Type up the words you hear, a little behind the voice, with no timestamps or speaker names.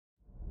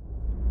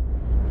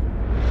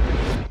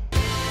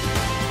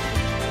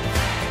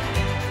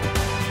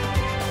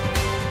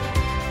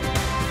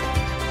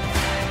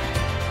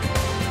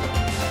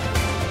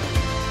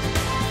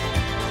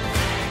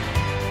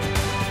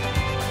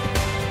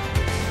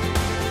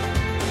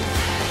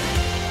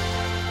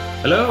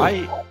Hello.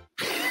 Hi.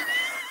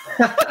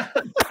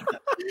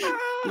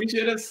 We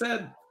should have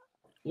said,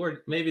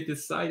 or maybe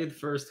decided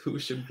first who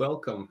should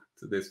welcome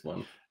to this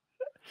one.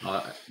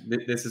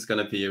 This is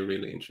going to be a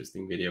really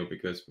interesting video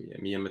because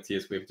me and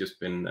Matthias, we've just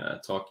been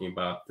talking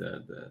about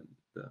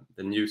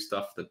the new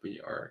stuff that we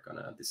are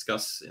going to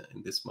discuss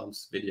in this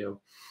month's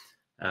video.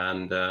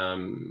 And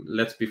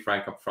let's be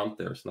frank up front,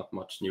 there's not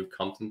much new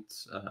content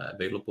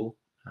available,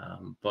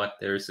 but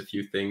there's a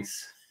few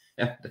things.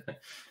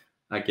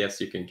 I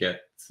guess you can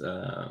get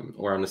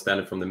or understand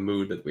it from the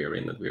mood that we're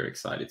in, that we're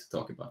excited to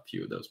talk about a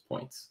few of those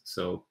points.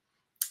 So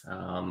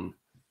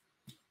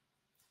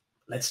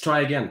let's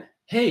try again.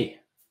 Hey.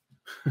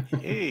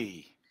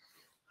 Hey.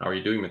 How are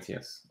you doing,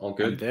 Matthias? All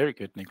good? I'm very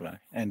good, Nikolai.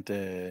 And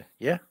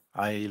yeah,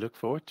 I look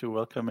forward to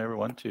welcome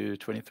everyone to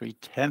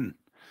 2310.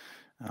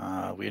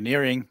 We're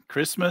nearing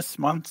Christmas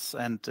months,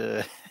 and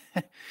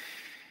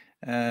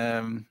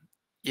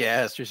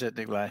yeah, as you said,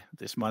 Nikolai,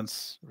 this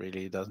month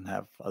really doesn't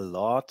have a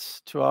lot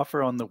to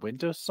offer on the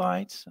Windows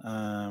side.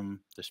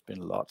 There's been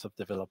lots of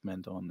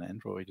development on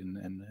Android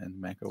and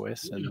Mac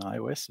OS and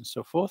iOS and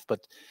so forth,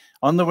 but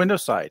on the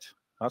Windows side,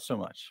 not so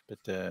much, but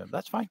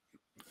that's fine.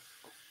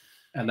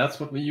 And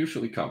that's what we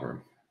usually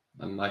cover.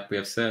 And like we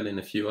have said in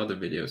a few other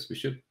videos, we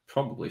should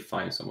probably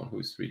find someone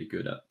who's really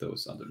good at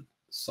those other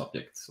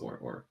subjects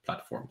or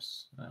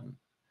platforms.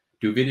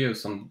 Do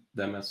videos on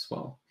them as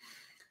well.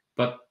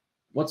 But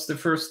what's the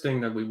first thing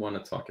that we want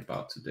to talk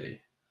about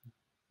today?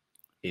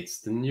 It's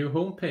the new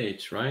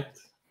homepage, right?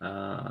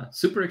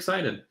 Super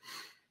excited.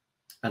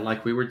 And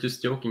like we were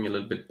just joking a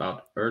little bit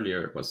about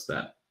earlier, was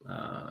that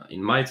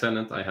in my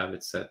tenant, I have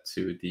it set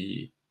to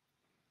the,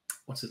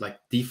 what's it like,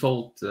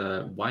 default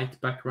white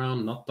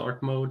background, not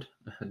dark mode,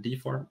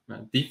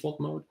 default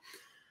mode.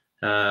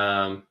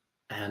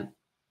 And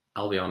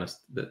I'll be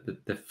honest,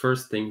 the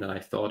first thing that I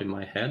thought in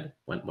my head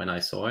when I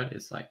saw it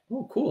is like,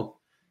 oh,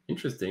 cool,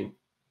 interesting.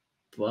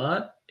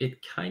 But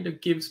it kind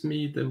of gives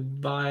me the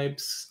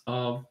vibes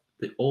of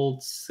the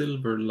old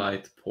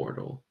Silverlight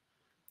portal.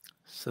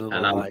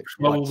 And I'm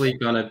probably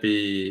gonna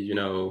be,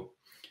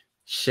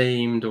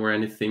 shamed or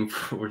anything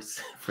for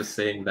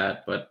saying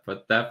that,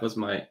 but that was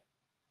my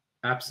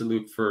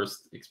absolute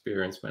first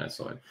experience when I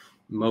saw it,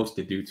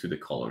 mostly due to the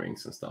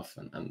colorings and stuff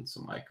and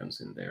some icons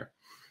in there.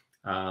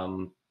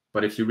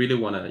 But if you really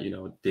want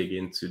to, dig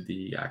into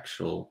the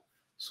actual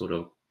sort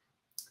of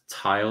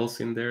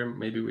tiles in there,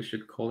 maybe we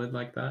should call it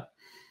like that.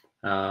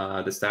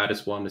 The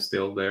status one is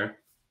still there.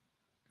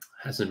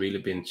 Hasn't really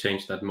been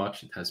changed that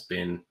much. It has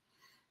been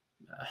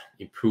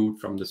improved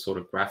from the sort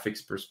of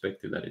graphics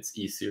perspective, that it's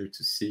easier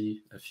to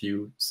see a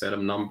few set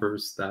of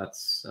numbers.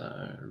 That's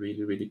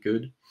really, really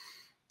good.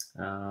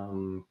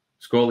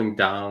 Scrolling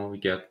down, we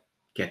get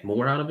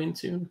more out of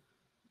Intune.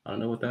 I don't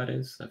know what that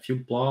is. A few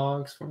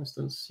blogs, for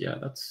instance. Yeah,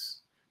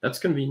 that's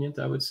convenient,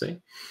 I would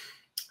say.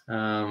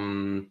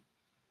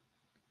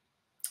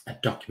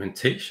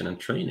 Documentation and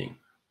training.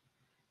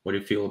 What do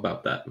you feel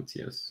about that,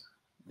 Matthias?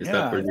 Is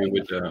that where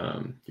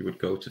you would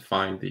go to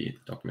find the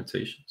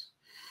documentations?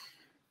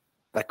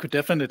 That could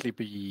definitely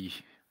be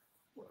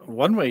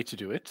one way to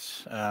do it.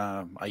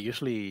 I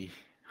usually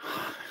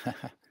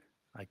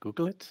I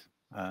Google it.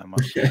 I'm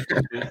ashamed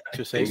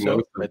to say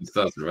so,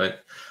 right?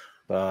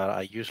 But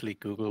I usually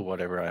Google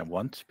whatever I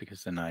want,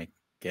 because then I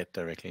get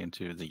directly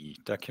into the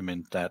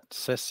document that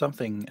says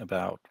something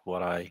about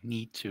what I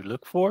need to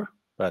look for.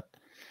 But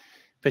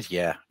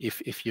yeah,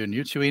 if you're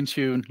new to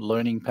Intune,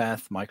 learning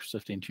path,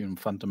 Microsoft Intune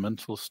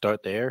fundamentals,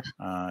 start there.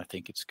 I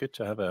think it's good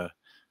to have a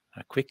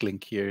quick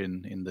link here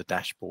in the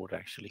dashboard,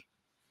 actually.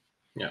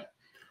 Yeah.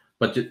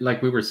 But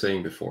like we were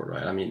saying before,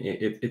 right? I mean,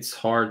 it's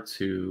hard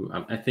to.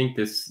 I think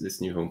this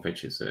new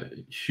homepage is a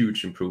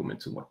huge improvement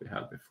to what we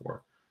had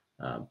before,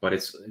 but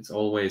it's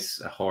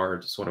always a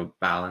hard sort of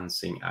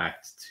balancing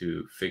act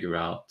to figure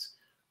out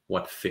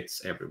what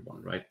fits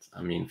everyone, right?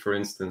 I mean, for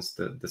instance,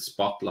 the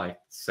spotlight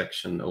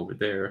section over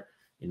there,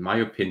 in my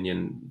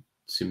opinion,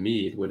 to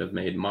me, it would have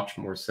made much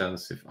more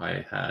sense if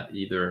I had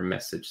either a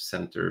message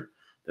center,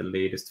 the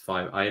latest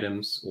 5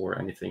 items or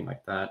anything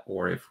like that,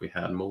 or if we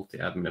had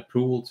multi-admin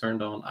approval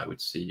turned on, I would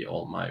see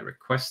all my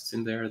requests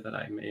in there that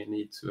I may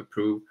need to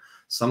approve.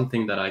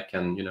 Something that I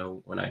can,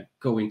 when I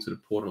go into the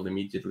portal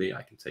immediately,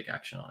 I can take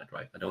action on it,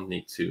 right? I don't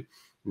need to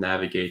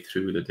navigate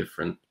through the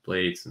different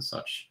blades and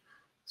such.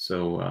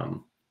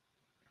 So,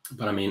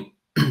 but I mean,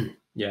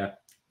 yeah,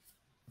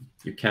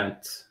 you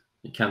can't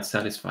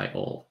satisfy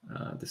all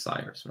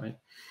desires, right?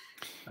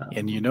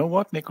 And you know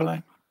what, Nikolai?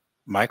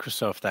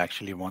 Microsoft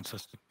actually wants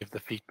us to give the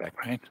feedback,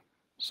 right?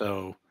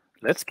 So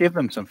let's give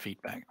them some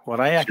feedback.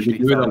 What I actually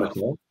thought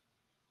of.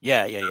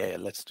 Yeah.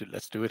 Let's do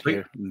it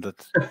here.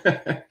 Let's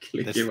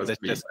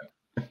just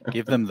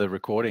give them the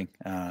recording.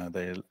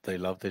 They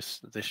love this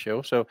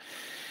show. So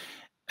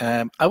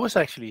I was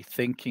actually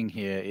thinking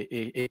here,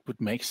 it would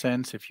make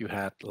sense if you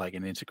had like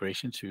an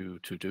integration to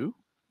do.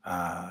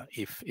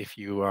 If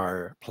you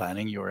are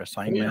planning your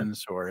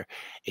assignments, or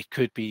it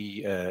could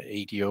be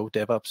ADO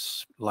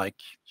DevOps, like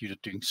you're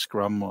doing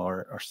Scrum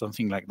or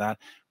something like that,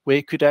 where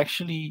you could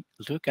actually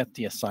look at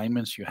the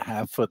assignments you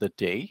have for the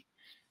day.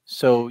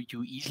 So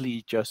you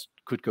easily just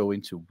could go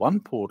into one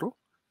portal.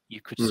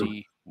 You could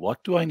see, what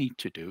do I need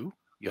to do?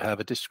 You have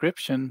a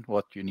description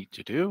what you need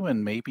to do,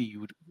 and maybe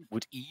you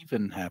would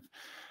even have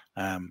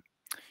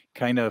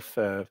kind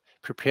of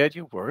prepared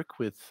your work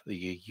with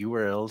the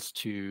URLs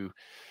to,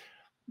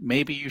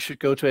 maybe you should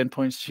go to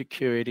endpoint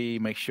security,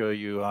 make sure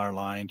you are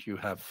aligned, you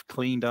have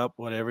cleaned up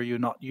whatever you're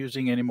not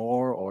using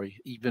anymore, or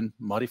even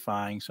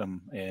modifying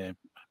some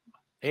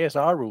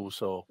ASR rules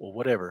or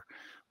whatever.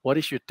 What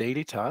is your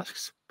daily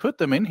tasks? Put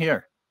them in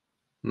here.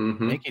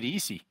 Make it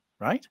easy,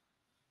 right?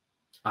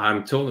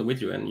 I'm totally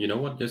with you. And you know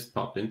what just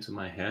popped into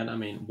my head? I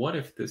mean, what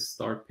if this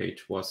start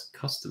page was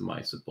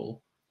customizable,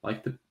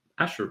 like the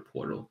Azure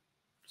portal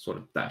sort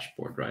of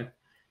dashboard, right?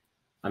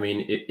 I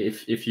mean,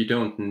 if you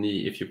don't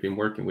need, if you've been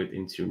working with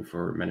Intune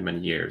for many, many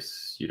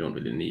years, you don't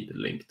really need a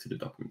link to the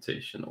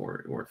documentation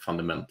or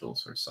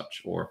fundamentals or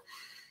such. Or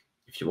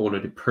if you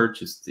already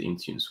purchased the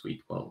Intune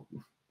suite, well,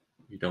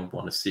 you don't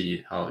want to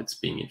see how it's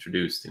being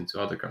introduced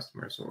into other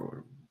customers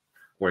or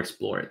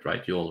explore it,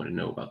 right? You already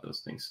know about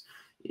those things.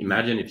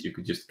 Imagine if you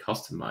could just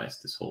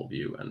customize this whole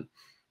view and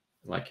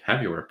like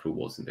have your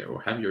approvals in there, or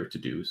have your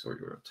to-dos or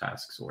your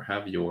tasks, or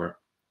have your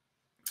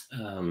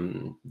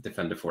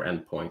Defender for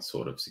endpoint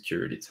sort of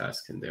security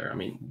task in there. I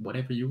mean,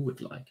 whatever you would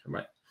like,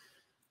 right?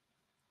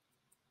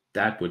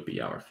 That would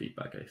be our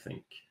feedback, I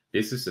think.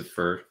 This is a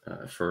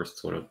first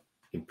sort of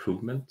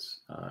improvement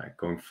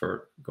going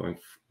forward.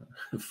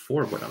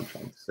 I'm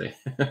trying to say.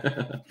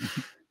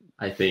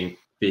 I think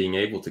being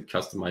able to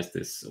customize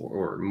this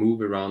or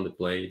move around the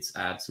blades,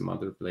 add some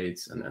other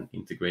blades, and then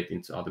integrate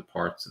into other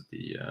parts of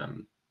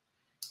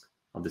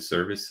the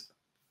service,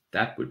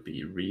 that would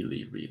be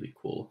really, really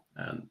cool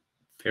and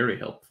very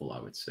helpful, I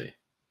would say.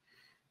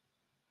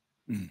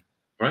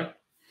 Right?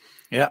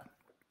 Yeah.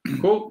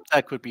 Cool.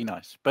 That could be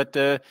nice. But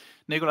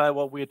Nikolai,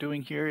 what we're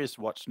doing here is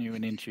what's new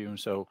in Intune.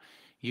 So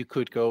you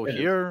could go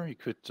here, you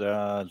could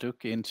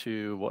look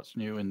into what's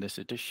new in this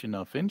edition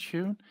of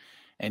Intune,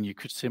 and you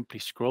could simply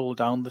scroll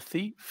down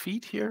the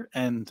feed here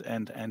and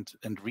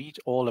read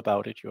all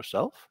about it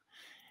yourself.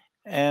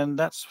 And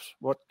that's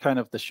what kind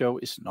of the show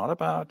is not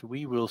about.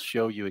 We will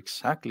show you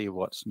exactly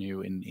what's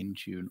new in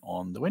Intune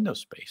on the Windows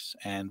space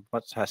and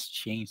what has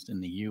changed in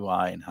the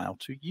UI and how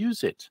to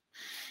use it.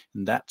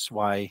 And that's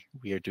why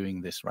we are doing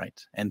this, right?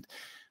 And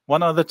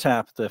one other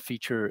tab, the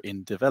feature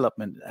in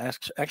development, is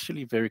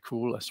actually very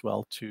cool as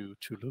well to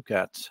look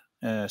at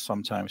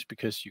sometimes,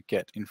 because you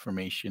get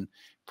information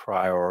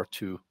prior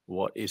to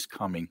what is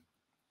coming.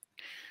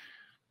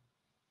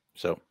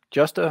 So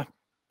just a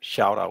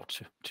shout out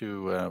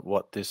to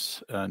what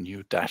this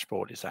new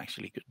dashboard is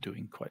actually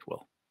doing quite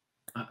well.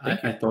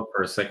 I thought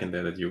for a second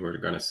there that you were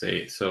going to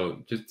say,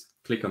 so just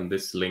click on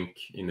this link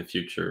in the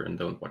future and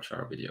don't watch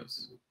our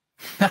videos.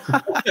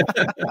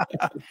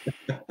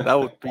 That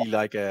would be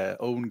like a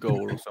own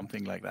goal or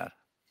something like that.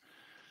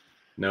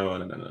 No.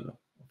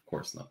 Of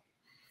course not.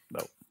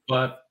 No.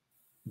 But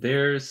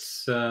there's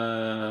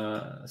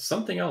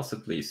something else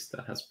at least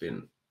that has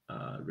been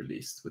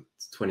released with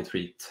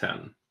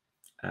 23.10.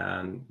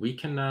 And we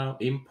can now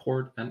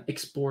import and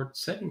export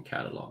setting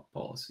catalog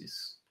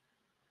policies.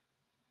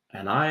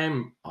 And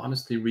I'm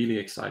honestly really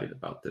excited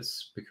about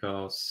this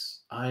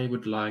because I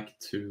would like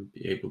to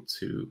be able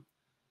to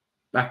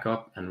back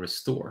up and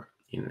restore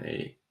in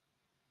a,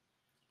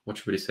 what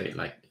should we say,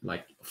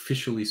 like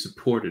officially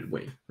supported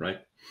way, right?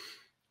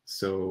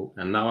 So,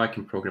 and now I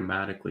can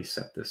programmatically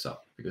set this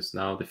up because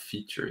now the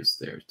feature is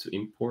there to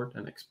import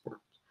and export.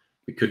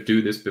 We could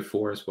do this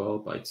before as well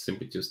by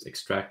simply just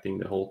extracting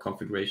the whole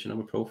configuration of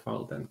a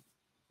profile, then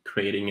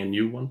creating a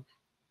new one.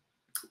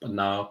 But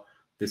now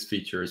this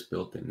feature is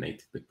built in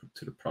natively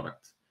to the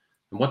product.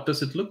 And what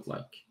does it look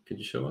like? Can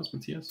you show us,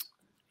 Matthias?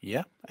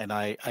 Yeah, and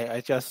I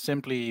just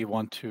simply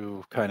want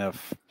to kind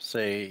of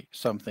say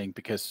something,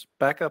 because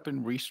backup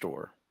and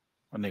restore,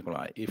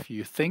 Nikolai, if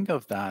you think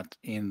of that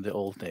in the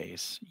old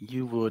days,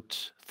 you would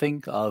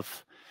think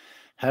of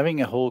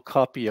having a whole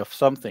copy of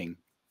something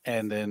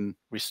and then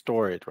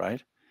restore it,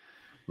 right?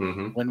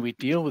 When we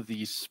deal with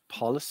these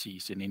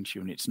policies in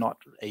Intune, it's not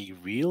a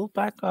real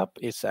backup,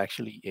 it's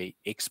actually a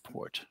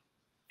export.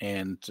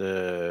 And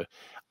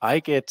I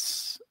get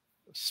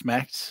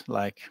smacked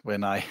like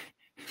when I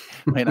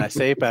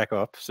say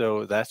backup.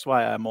 So that's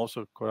why I'm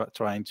also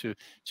trying to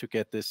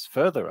get this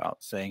further out,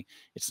 saying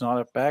it's not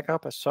a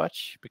backup as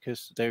such,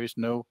 because there is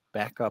no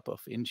backup of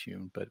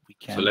Intune, but we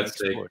can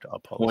export our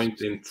policies.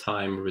 Point in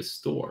time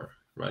restore,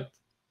 right?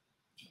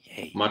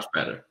 Yay. Much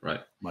better, right?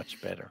 Much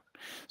better.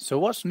 So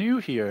what's new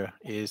here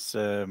is,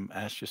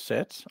 as you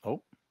said,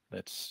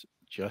 let's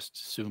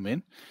just zoom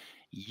in.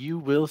 You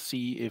will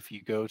see, if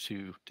you go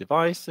to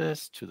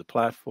devices, to the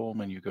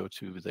platform, and you go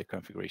to the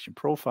configuration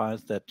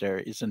profiles, that there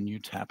is a new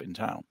tab in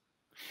town.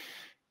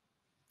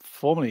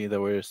 Formerly,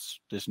 there was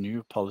this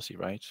new policy,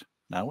 right?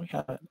 Now we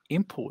have an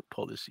import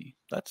policy.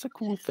 That's a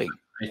cool thing.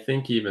 I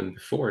think even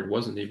before, it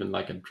wasn't even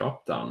like a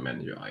drop-down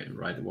menu item,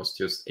 right? It was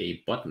just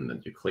a button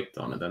that you clicked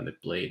on and then the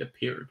blade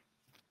appeared.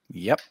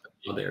 Yep.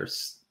 Now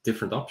there's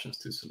different options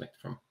to select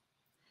from.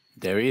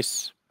 There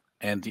is.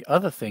 And the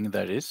other thing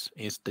that is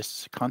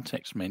this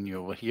context menu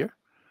over here,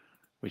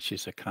 which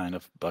is a kind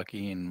of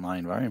buggy in my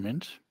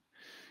environment,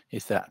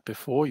 is that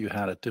before you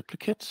had a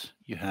duplicate,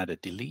 you had a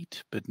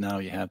delete, but now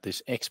you have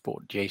this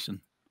export JSON.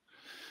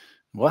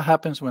 What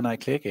happens when I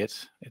click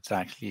it? It's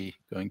actually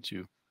going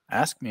to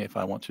ask me if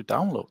I want to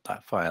download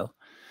that file.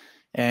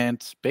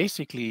 And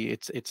basically,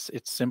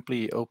 it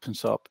simply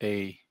opens up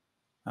a,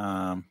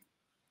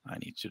 I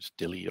need to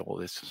delete all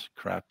this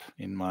crap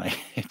in my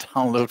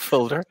download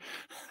folder.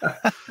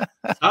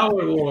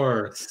 Tower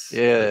Wars.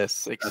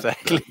 Yes,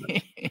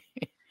 exactly.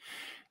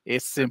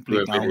 It's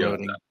simply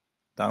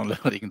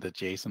downloading the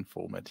JSON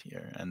format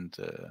here, and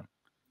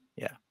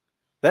yeah,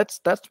 that's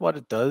what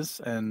it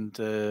does. And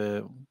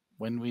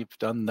when we've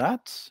done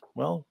that,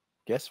 well,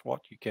 guess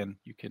what? You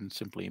can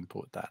simply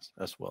import that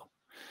as well.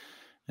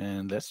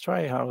 And let's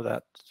try how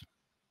that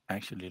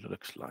actually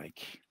looks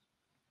like.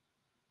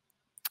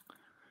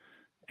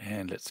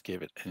 And let's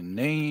give it a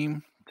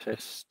name,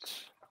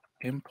 test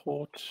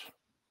import,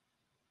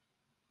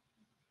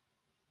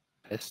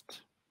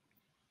 test,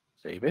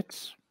 save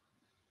it.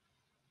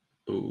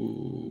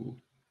 Ooh,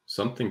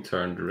 something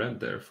turned red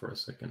there for a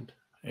second.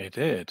 It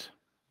did,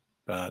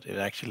 but it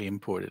actually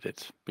imported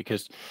it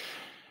because,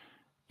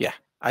 yeah,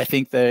 I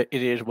think that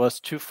it was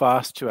too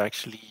fast to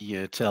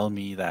actually tell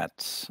me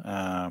that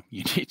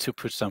you need to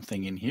put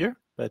something in here.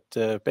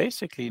 But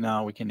basically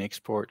now we can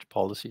export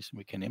policies and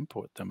we can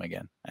import them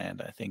again.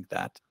 And I think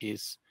that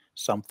is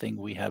something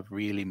we have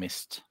really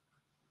missed.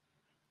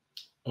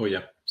 Oh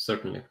yeah,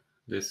 certainly.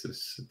 This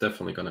is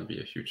definitely going to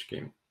be a huge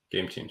game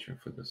changer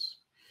for this.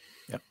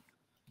 Yep.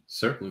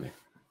 Certainly.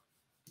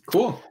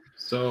 Cool.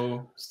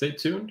 So stay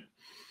tuned.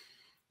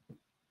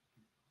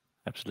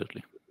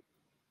 Absolutely.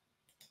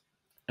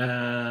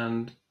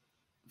 And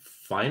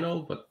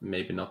final, but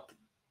maybe not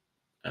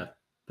at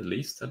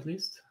least.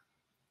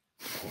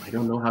 Oh, I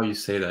don't know how you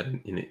say that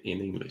in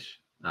English.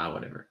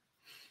 Whatever.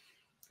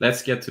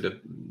 Let's get to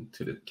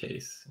the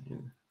case.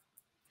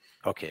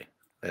 Okay,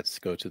 let's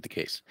go to the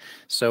case.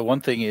 So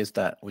one thing is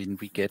that when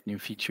we get new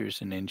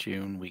features in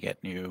Intune, we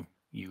get new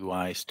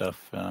UI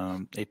stuff.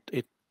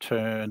 It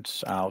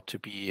turns out to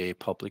be a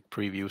public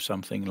preview,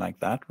 something like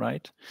that,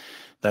 right?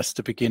 That's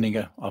the beginning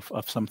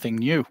of something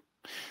new.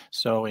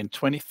 So in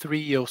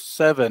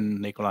 2307,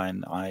 Nikolai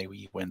and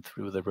we went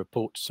through the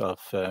reports of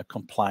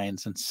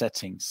compliance and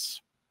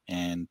settings,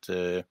 and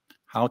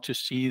how to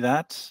see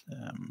that.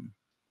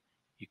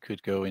 You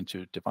could go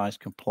into device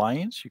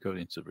compliance, you go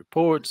into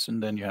reports,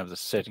 and then you have the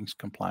settings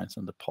compliance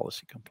and the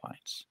policy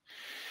compliance.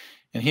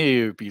 And here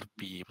you'll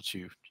be able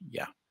to,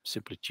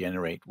 simply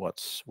generate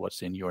what's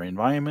in your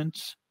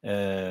environment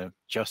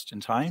just in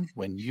time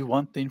when you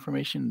want the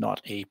information, not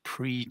a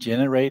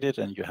pre-generated,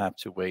 and you have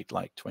to wait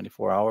like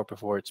 24 hours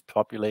before it's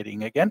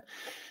populating again.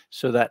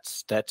 So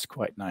that's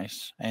quite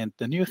nice. And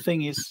the new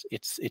thing is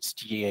it's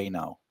GA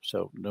now,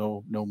 so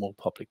no more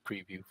public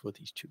preview for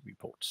these two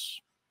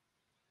reports.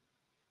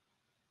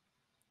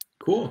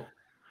 Cool.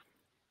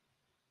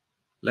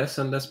 Less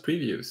and less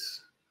previews,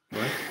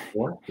 right?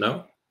 Or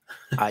no?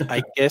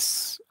 I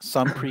guess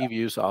some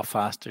previews are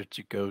faster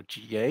to go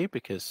GA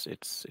because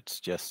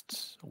it's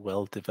just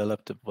well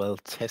developed, well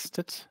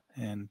tested,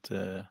 and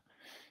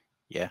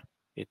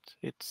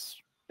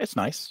it's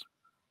nice.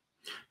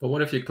 But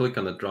what if you click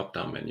on the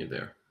drop-down menu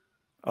there?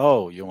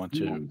 Oh, you want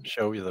to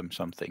show them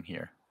something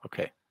here?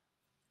 Okay.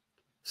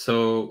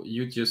 So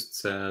you just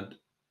said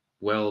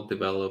well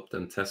developed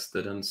and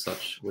tested and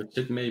such, which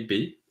it may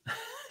be.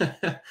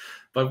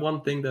 But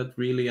one thing that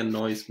really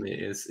annoys me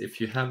is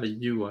if you have a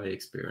UI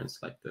experience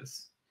like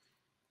this,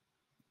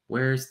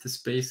 where's the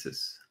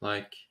spaces?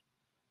 Like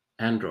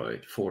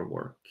Android for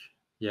work.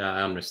 Yeah,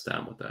 I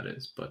understand what that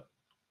is, but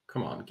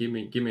come on, give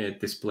me a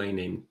display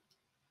name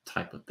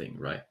type of thing,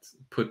 right?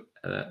 Put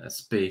a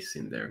space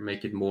in there,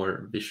 make it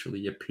more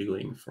visually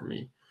appealing for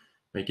me,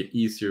 make it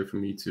easier for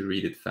me to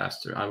read it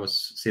faster. I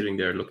was sitting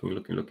there looking.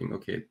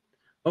 Okay,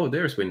 oh,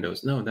 there's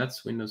Windows. No,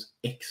 that's Windows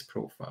X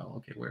profile.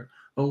 Okay, where?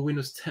 Oh,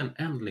 Windows 10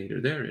 and later.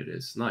 There it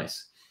is.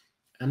 Nice.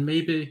 And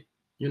maybe,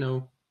 I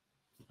don't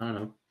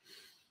know.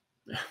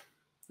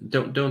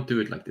 Don't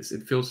do it like this.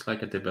 It feels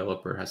like a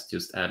developer has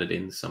just added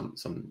in some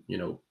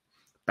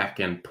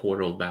backend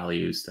portal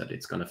values that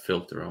it's going to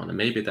filter on, and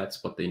maybe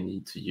that's what they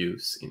need to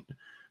use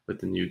with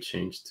the new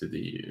change to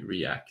the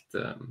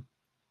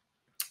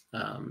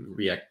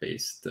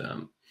React-based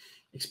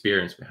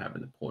experience we have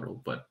in the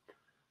portal. But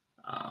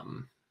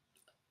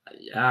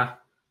yeah,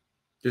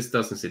 this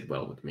doesn't sit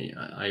well with me.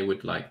 I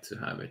would like to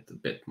have it a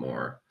bit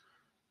more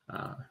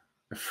a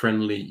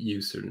friendly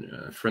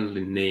user,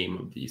 friendly name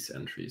of these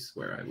entries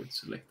where I would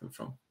select them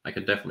from. I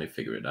could definitely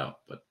figure it out,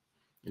 but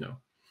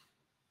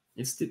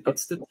it's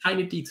the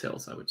tiny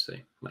details, I would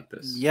say, like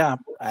this. Yeah,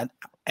 and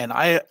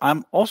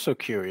I'm also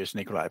curious,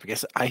 Nikolai,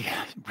 because I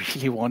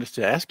really wanted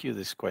to ask you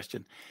this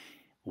question.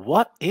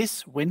 What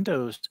is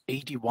Windows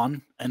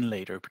 81 and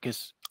later?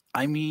 Because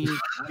I mean,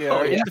 we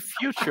are in the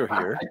future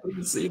here. I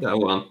didn't see that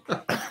one.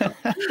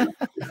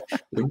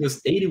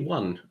 Windows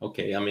 81.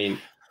 Okay, I mean,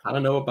 I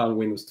don't know about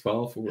Windows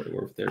 12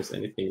 or if there's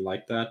anything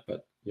like that,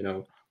 but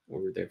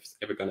or there's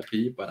ever going to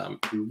be, but I'm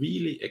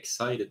really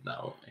excited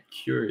now and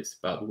curious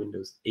about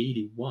Windows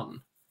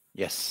 81.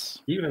 Yes.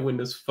 Even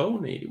Windows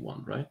Phone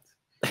 81, right?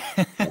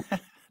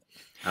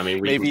 I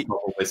mean, we can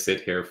probably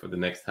sit here for the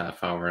next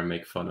half hour and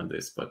make fun of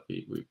this, but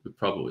we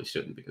probably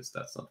shouldn't, because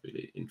that's not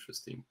really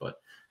interesting.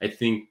 But I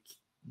think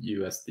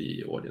you, as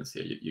the audience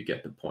here, you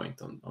get the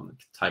point on the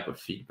type of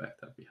feedback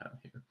that we have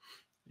here.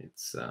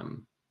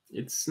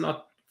 It's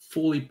not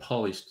fully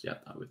polished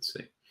yet, I would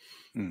say.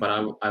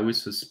 But I would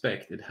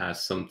suspect it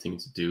has something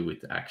to do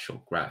with the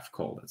actual graph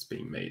call that's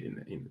being made in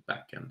the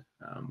backend.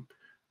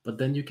 But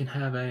then you can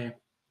have a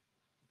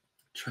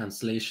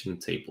translation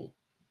table.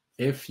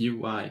 If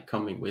UI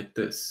coming with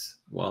this,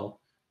 well,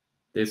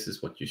 this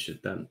is what you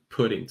should then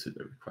put into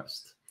the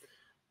request.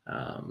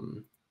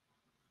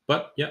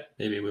 But yeah,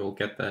 maybe we'll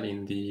get that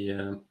in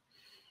the.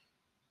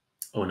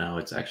 Oh, now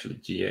it's actually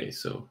GA.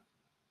 So,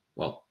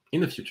 well,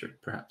 in the future,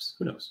 perhaps.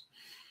 Who knows?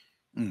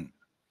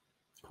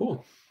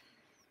 Cool.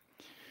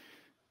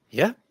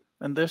 Yeah,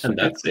 and that's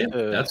it.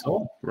 That's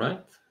all, right?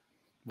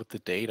 With the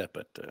data,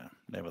 but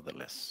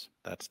nevertheless,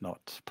 that's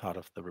not part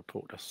of the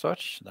report as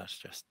such. That's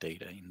just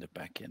data in the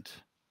backend.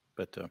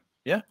 But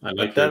yeah, I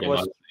like that was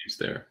names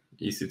there.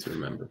 Easy to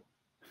remember.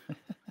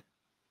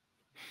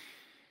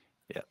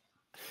 Yeah.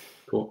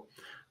 Cool.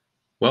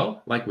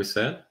 Well, like we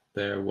said,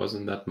 there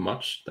wasn't that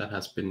much that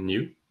has been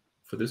new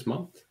for this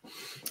month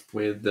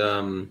with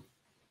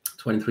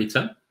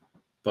 2310,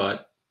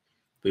 but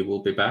we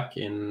will be back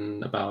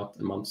in about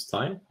a month's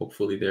time.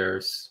 Hopefully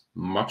there's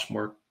much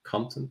more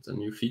content and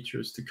new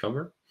features to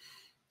cover.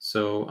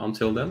 So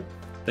until then,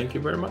 thank you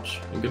very much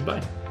and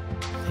goodbye.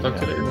 Talk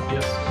to you later.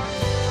 Yes.